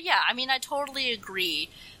 So yeah, I mean, I totally agree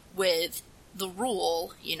with the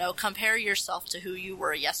rule, you know, compare yourself to who you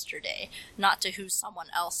were yesterday, not to who someone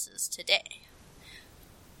else is today.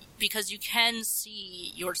 Because you can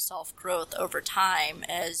see your self-growth over time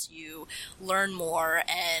as you learn more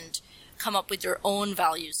and come up with your own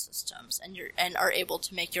value systems and are able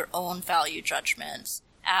to make your own value judgments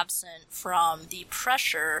absent from the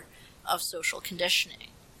pressure of social conditioning.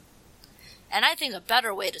 And I think a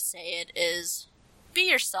better way to say it is, be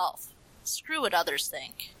yourself. Screw what others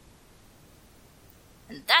think.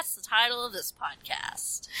 And that's the title of this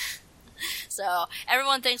podcast. So,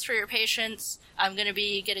 everyone, thanks for your patience.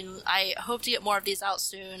 I hope to get more of these out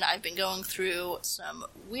soon. I've been going through some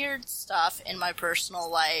weird stuff in my personal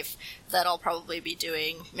life that I'll probably be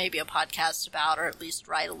doing maybe a podcast about, or at least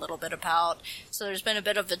write a little bit about. So there's been a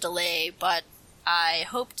bit of a delay, but I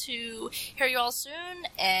hope to hear you all soon,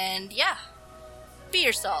 and yeah, be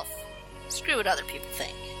yourself. Screw what other people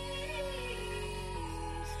think.